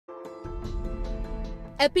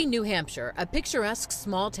Epping, New Hampshire, a picturesque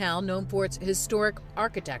small town known for its historic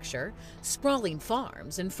architecture, sprawling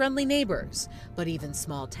farms, and friendly neighbors. But even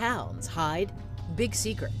small towns hide big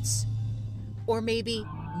secrets. Or maybe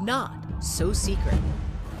not so secret.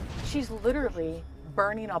 She's literally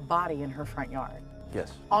burning a body in her front yard.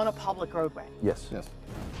 Yes. On a public roadway. Yes. Yes.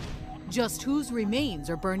 Just whose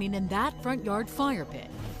remains are burning in that front yard fire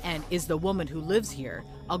pit? And is the woman who lives here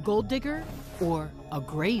a gold digger or a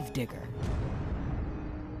grave digger?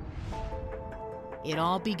 It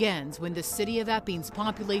all begins when the city of Epping's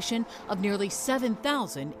population of nearly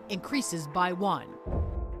 7,000 increases by 1.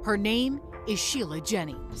 Her name is Sheila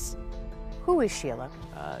Jennings. Who is Sheila?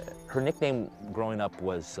 Her nickname growing up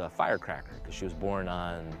was Firecracker because she was born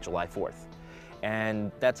on July 4th.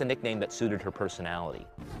 And that's a nickname that suited her personality.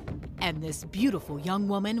 And this beautiful young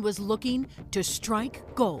woman was looking to strike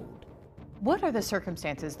gold. What are the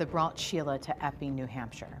circumstances that brought Sheila to Epping, New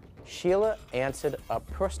Hampshire? Sheila answered a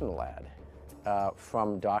personal ad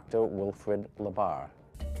from Dr. Wilfred LaBarre.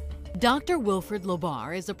 Dr. Wilfred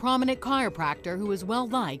LaBarre is a prominent chiropractor who is well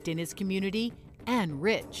liked in his community and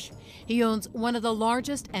rich. He owns one of the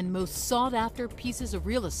largest and most sought-after pieces of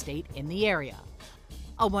real estate in the area,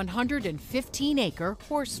 a 115-acre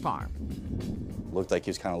horse farm. Looked like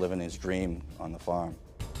he was kind of living his dream on the farm.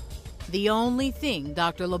 The only thing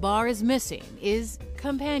Dr. LaBarre is missing is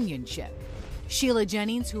companionship. Sheila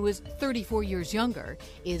Jennings, who is 34 years younger,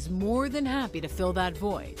 is more than happy to fill that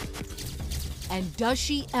void. And does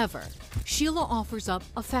she ever? Sheila offers up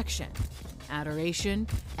affection, adoration,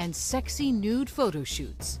 and sexy nude photo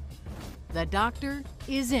shoots. The doctor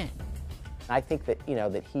is in. I think that,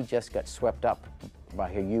 that he just got swept up by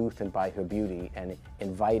her youth and by her beauty and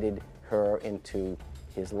invited her into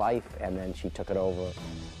his life, and then she took it over.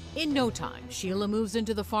 In no time, Sheila moves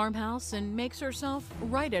into the farmhouse and makes herself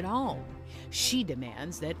right at home. She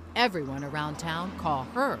demands that everyone around town call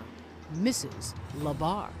her Mrs.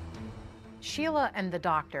 LaBarre. Sheila and the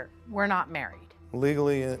doctor were not married.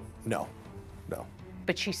 Legally, no.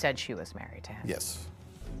 But she said she was married to him. Yes.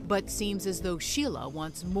 But seems as though Sheila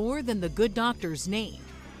wants more than the good doctor's name.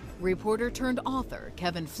 Reporter turned author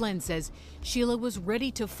Kevin Flynn says Sheila was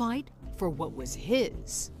ready to fight for what was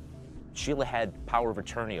his. Sheila had power of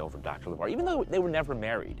attorney over Dr. LaBarre, even though they were never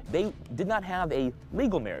married. They did not have a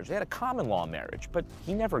legal marriage. They had a common law marriage, but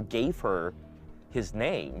he never gave her his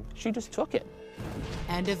name. She just took it.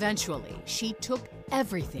 And eventually, she took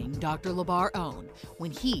everything Dr. LaBarre owned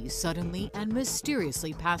when he suddenly and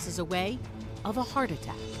mysteriously passes away of a heart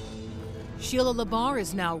attack. Sheila LaBarre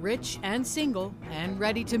is now rich and single and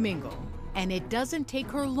ready to mingle. And it doesn't take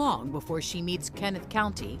her long before she meets Kenneth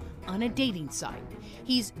County on a dating site.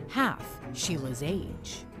 He's half Sheila's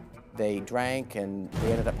age. They drank and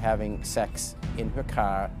they ended up having sex in her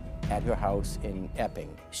car at her house in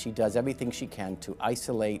Epping. She does everything she can to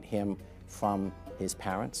isolate him from his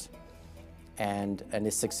parents and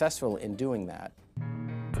is successful in doing that.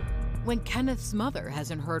 When Kenneth's mother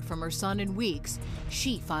hasn't heard from her son in weeks,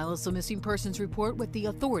 she files a missing persons report with the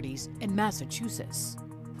authorities in Massachusetts.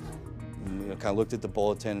 Kind of looked at the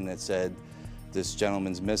bulletin and it said, this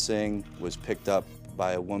gentleman's missing, was picked up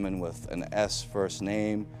by a woman with an S first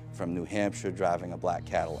name from New Hampshire driving a black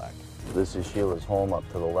Cadillac. This is Sheila's home up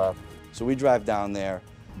to the left. So we drive down there,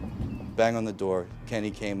 bang on the door,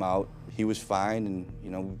 Kenny came out. He was fine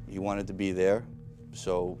and, he wanted to be there.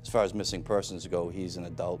 So as far as missing persons go, he's an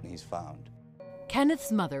adult and he's found.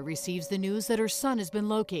 Kenneth's mother receives the news that her son has been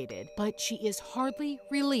located, but she is hardly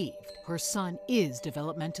relieved. Her son is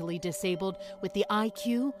developmentally disabled with the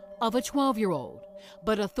IQ of a 12-year-old.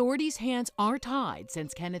 But authorities' hands are tied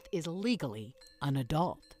since Kenneth is legally an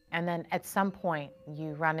adult. And then at some point, you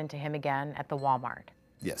run into him again at the Walmart.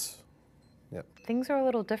 Yes. Yep. Things are a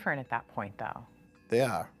little different at that point, though. They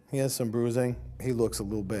are. He has some bruising. He looks a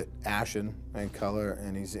little bit ashen in color,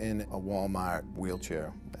 and he's in a Walmart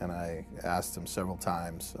wheelchair. And I asked him several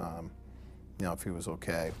times, if he was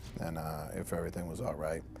okay and if everything was all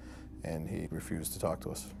right. And he refused to talk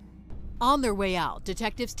to us. On their way out,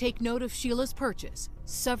 detectives take note of Sheila's purchase,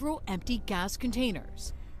 several empty gas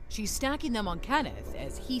containers. She's stacking them on Kenneth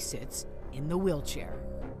as he sits in the wheelchair.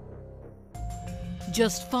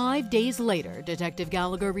 Just 5 days later, Detective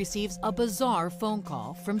Gallagher receives a bizarre phone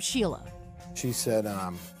call from Sheila. She said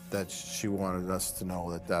that she wanted us to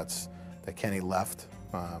know that Kenny left,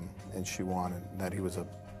 and she wanted that he was a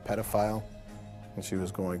pedophile, and she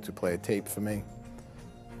was going to play a tape for me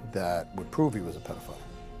that would prove he was a pedophile.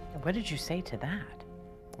 What did you say to that?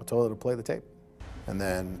 I told her to play the tape. And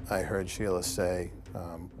then I heard Sheila say,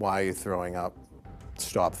 why are you throwing up?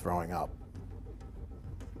 Stop throwing up.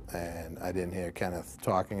 And I didn't hear Kenneth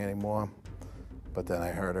talking anymore, but then I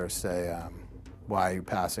heard her say, Why are you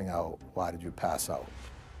passing out? Why did you pass out?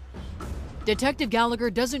 Detective Gallagher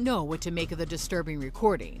doesn't know what to make of the disturbing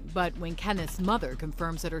recording, but when Kenneth's mother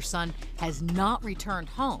confirms that her son has not returned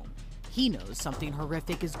home, he knows something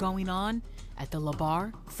horrific is going on at the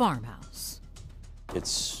LaBarre farmhouse.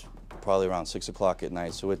 It's probably around 6 o'clock at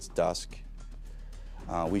night, so it's dusk.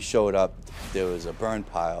 We showed up, there was a burn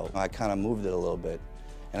pile. I kind of moved it a little bit,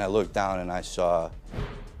 and I looked down and I saw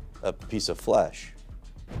a piece of flesh.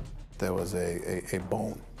 There was a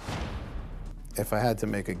bone. If I had to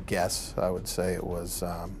make a guess, I would say it was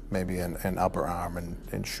maybe an upper arm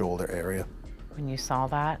and shoulder area. When you saw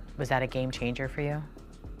that, was that a game changer for you?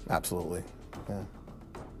 Absolutely, yeah.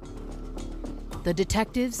 The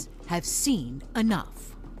detectives have seen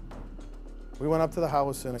enough. We went up to the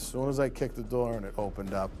house, and as soon as I kicked the door and it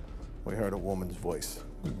opened up, we heard a woman's voice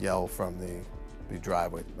yell from the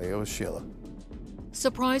driveway. It was Sheila.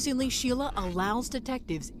 Surprisingly, Sheila allows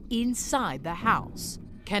detectives inside the house.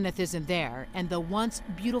 Kenneth isn't there, and the once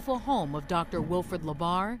beautiful home of Dr. Wilfred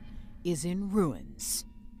LaBarre is in ruins.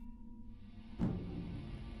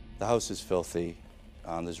 The house is filthy.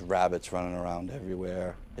 There's rabbits running around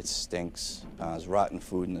everywhere. It stinks. There's rotten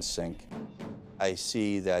food in the sink. I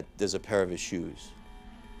see that there's a pair of his shoes.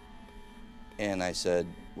 And I said,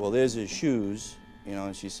 well, there's his shoes. You know,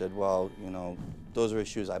 and she said, well, you know, those are his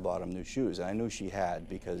shoes. I bought him new shoes. And I knew she had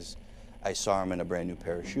because I saw him in a brand new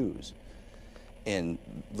pair of shoes. And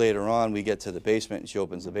later on, we get to the basement, and she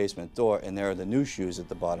opens the basement door, and there are the new shoes at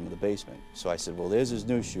the bottom of the basement. So I said, well, there's his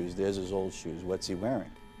new shoes, there's his old shoes. What's he wearing?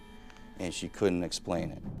 And she couldn't explain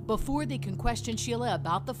it. Before they can question Sheila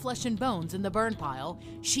about the flesh and bones in the burn pile,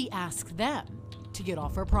 she asks them to get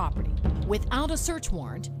off her property. Without a search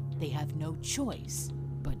warrant, they have no choice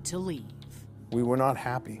but to leave. We were not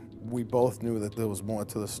happy. We both knew that there was more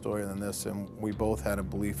to the story than this, and we both had a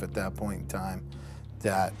belief at that point in time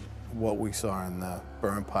that what we saw in the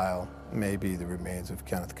burn pile may be the remains of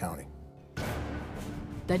Kenneth County.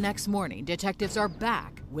 The next morning, detectives are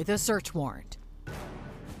back with a search warrant.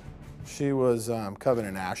 She was covered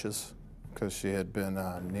in ashes because she had been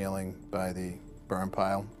kneeling by the burn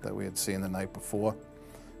pile that we had seen the night before,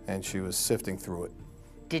 and she was sifting through it.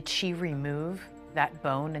 Did she remove that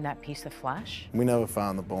bone and that piece of flesh? We never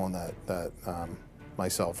found the bone that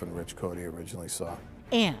myself and Rich Cody originally saw.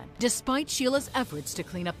 And despite Sheila's efforts to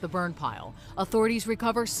clean up the burn pile, authorities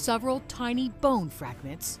recover several tiny bone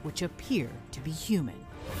fragments which appear to be human.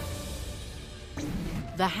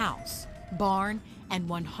 The house, barn, and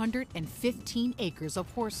 115 acres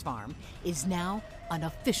of horse farm is now an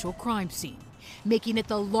official crime scene, making it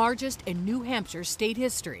the largest in New Hampshire state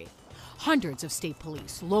history. Hundreds of state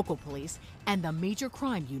police, local police, and the major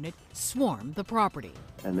crime unit swarm the property.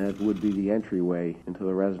 And that would be the entryway into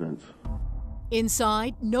the residence.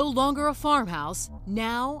 Inside, no longer a farmhouse,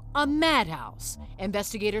 now a madhouse.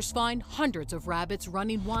 Investigators find hundreds of rabbits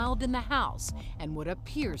running wild in the house and what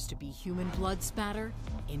appears to be human blood spatter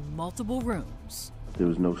in multiple rooms. There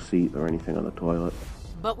was no seat or anything on the toilet.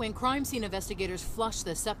 But when crime scene investigators flush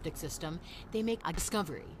the septic system, they make a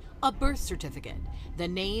discovery, a birth certificate. The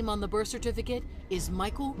name on the birth certificate is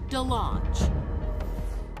Michael DeLodge.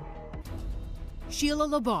 Sheila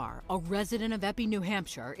LaBarre, a resident of Epping, New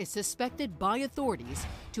Hampshire, is suspected by authorities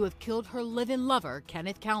to have killed her live-in lover,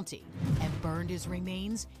 Kenneth County, and burned his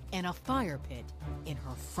remains in a fire pit in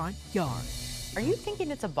her front yard. Are you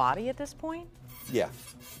thinking it's a body at this point? Yeah,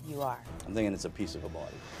 You are. I'm thinking it's a piece of a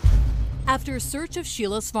body. After a search of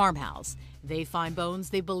Sheila's farmhouse, they find bones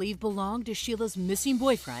they believe belong to Sheila's missing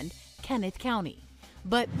boyfriend, Kenneth County.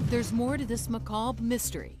 But there's more to this macabre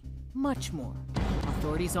mystery, much more.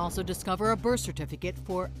 Authorities also discover a birth certificate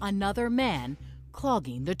for another man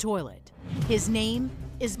clogging the toilet. His name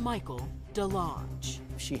is Michael DeLodge.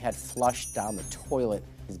 She had flushed down the toilet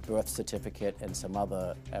his birth certificate and some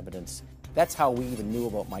other evidence. That's how we even knew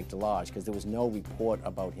about Mike DeLodge, because there was no report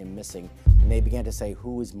about him missing. And they began to say,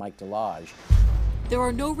 who is Mike DeLodge? There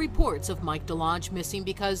are no reports of Mike DeLodge missing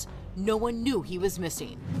because no one knew he was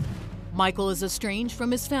missing. Michael is estranged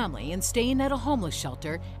from his family and staying at a homeless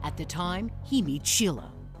shelter at the time he meets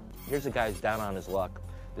Sheila. Here's a guy who's down on his luck.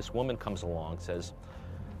 This woman comes along, says,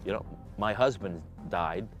 you know, my husband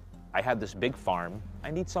died. I have this big farm.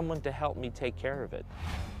 I need someone to help me take care of it.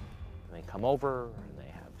 And they come over and they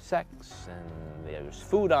have sex and there's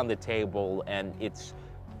food on the table, and it's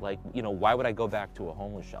like, you know, why would I go back to a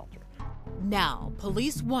homeless shelter? Now,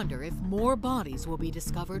 police wonder if more bodies will be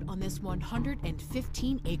discovered on this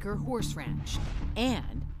 115-acre horse ranch,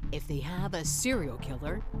 and if they have a serial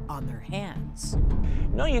killer on their hands.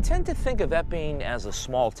 No, you tend to think of Epping as a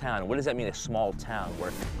small town. What does that mean, a small town?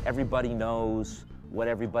 Where everybody knows what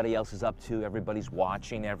everybody else is up to. Everybody's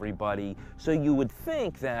watching everybody. So you would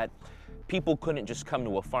think that people couldn't just come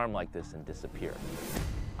to a farm like this and disappear.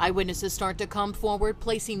 Eyewitnesses start to come forward,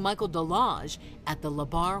 placing Michael DeLage at the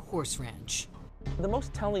LaBarre Horse Ranch. The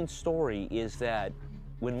most telling story is that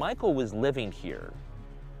when Michael was living here,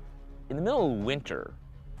 in the middle of winter,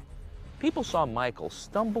 people saw Michael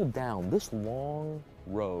stumble down this long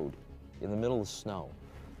road in the middle of snow,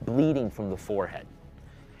 bleeding from the forehead.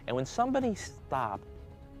 And when somebody stopped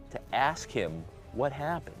to ask him what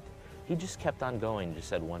happened, he just kept on going and just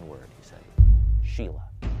said one word. He said, Sheila.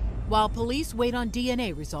 While police wait on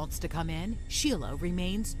DNA results to come in, Sheila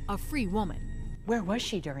remains a free woman. Where was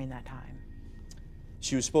she during that time?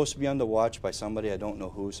 She was supposed to be under watch by somebody, I don't know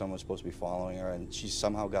who, someone was supposed to be following her, and she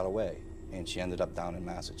somehow got away, and she ended up down in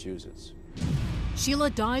Massachusetts. Sheila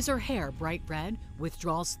dyes her hair bright red,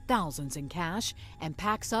 withdraws thousands in cash, and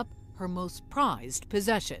packs up her most prized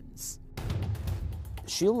possessions.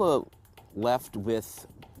 Sheila left with,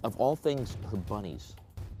 of all things, her bunnies.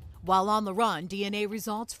 While on the run, DNA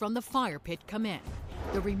results from the fire pit come in.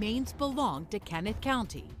 The remains belong to Kenneth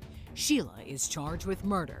County. Sheila is charged with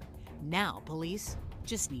murder. Now police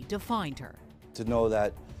just need to find her. To know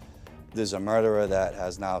that there's a murderer that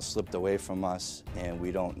has now slipped away from us and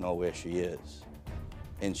we don't know where she is.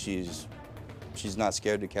 And she's not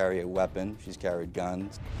scared to carry a weapon. She's carried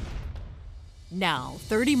guns. Now,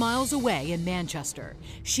 30 miles away in Manchester,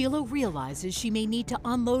 Sheila realizes she may need to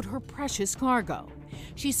unload her precious cargo.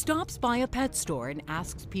 She stops by a pet store and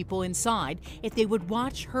asks people inside if they would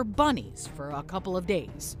watch her bunnies for a couple of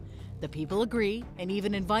days. The people agree and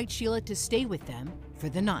even invite Sheila to stay with them for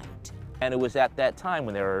the night. And it was at that time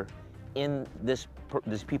when they were in this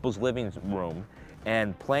people's living room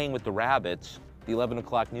and playing with the rabbits, the 11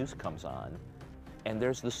 o'clock news comes on, and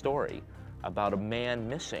there's the story about a man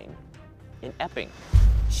missing in Epping.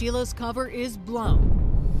 Sheila's cover is blown.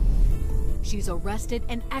 She's arrested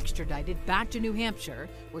and extradited back to New Hampshire,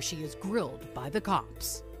 where she is grilled by the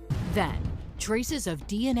cops. Then, traces of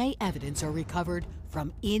DNA evidence are recovered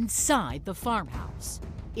from inside the farmhouse.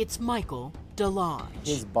 It's Michael DeLage.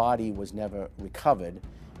 His body was never recovered.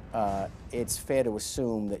 It's fair to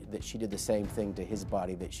assume that she did the same thing to his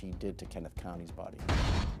body that she did to Kenneth County's body.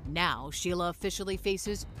 Now, Sheila officially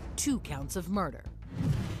faces 2 counts of murder.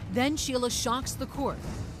 Then Sheila shocks the court.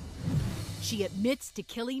 She admits to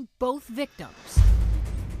killing both victims.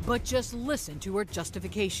 But just listen to her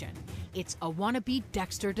justification. It's a wannabe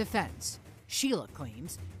Dexter defense. Sheila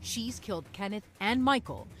claims she's killed Kenneth and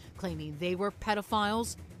Michael, claiming they were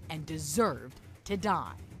pedophiles and deserved to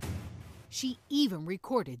die. She even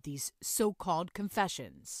recorded these so-called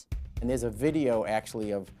confessions. And there's a video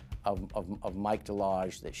actually of Mike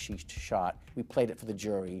DeLage that she shot. We played it for the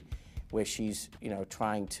jury, where she's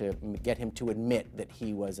trying to get him to admit that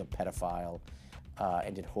he was a pedophile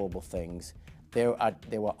and did horrible things. There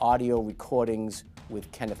were audio recordings with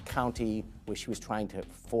Kenneth County where she was trying to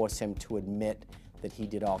force him to admit that he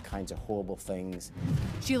did all kinds of horrible things.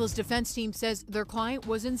 Sheila's defense team says their client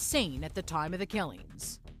was insane at the time of the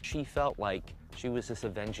killings. She felt like she was this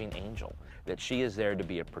avenging angel, that she is there to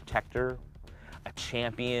be a protector, a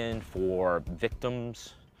champion for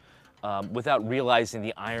victims, without realizing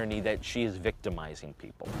the irony that she is victimizing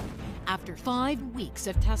people. After 5 weeks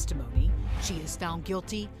of testimony, she is found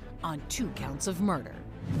guilty on 2 counts of murder.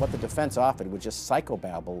 What the defense offered was just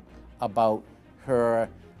psychobabble about her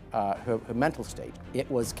mental state. It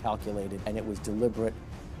was calculated and it was deliberate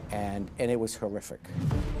and it was horrific.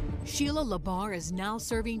 Sheila LaBarre is now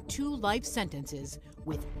serving 2 life sentences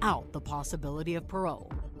without the possibility of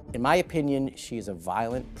parole. In my opinion, she is a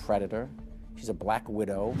violent predator. She's a black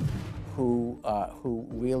widow who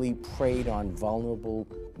really preyed on vulnerable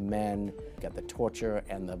men. Got the torture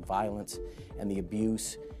and the violence and the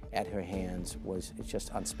abuse at her hands it's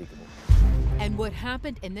just unspeakable. And what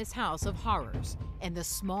happened in this house of horrors in the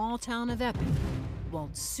small town of Epping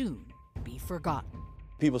won't soon be forgotten.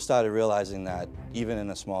 People started realizing that even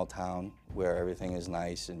in a small town where everything is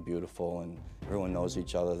nice and beautiful and everyone knows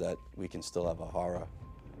each other, that we can still have a horror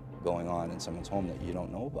going on in someone's home that you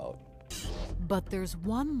don't know about. But there's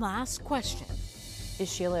one last question.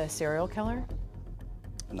 Is Sheila a serial killer?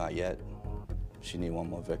 Not yet. She needs one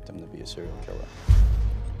more victim to be a serial killer.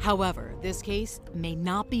 However, this case may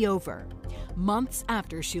not be over. Months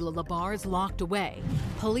after Sheila LaBarre is locked away,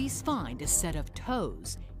 police find a set of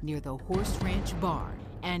toes near the Horse Ranch barn,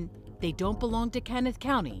 and they don't belong to Kenneth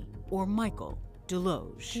County or Michael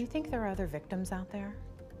DeLage. Do you think there are other victims out there?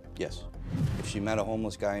 Yes. If she met a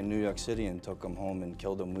homeless guy in New York City and took him home and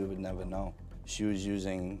killed him, we would never know. She was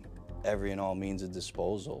using every and all means of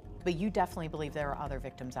disposal. But you definitely believe there are other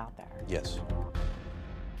victims out there? Yes.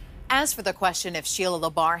 As for the question if Sheila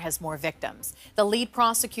LaBarre has more victims, the lead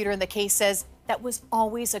prosecutor in the case says that was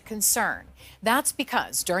always a concern. That's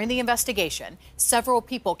because during the investigation, several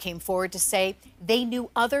people came forward to say they knew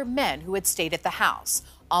other men who had stayed at the house.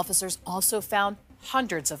 Officers also found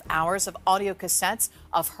hundreds of hours of audio cassettes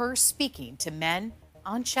of her speaking to men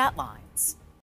on chat lines.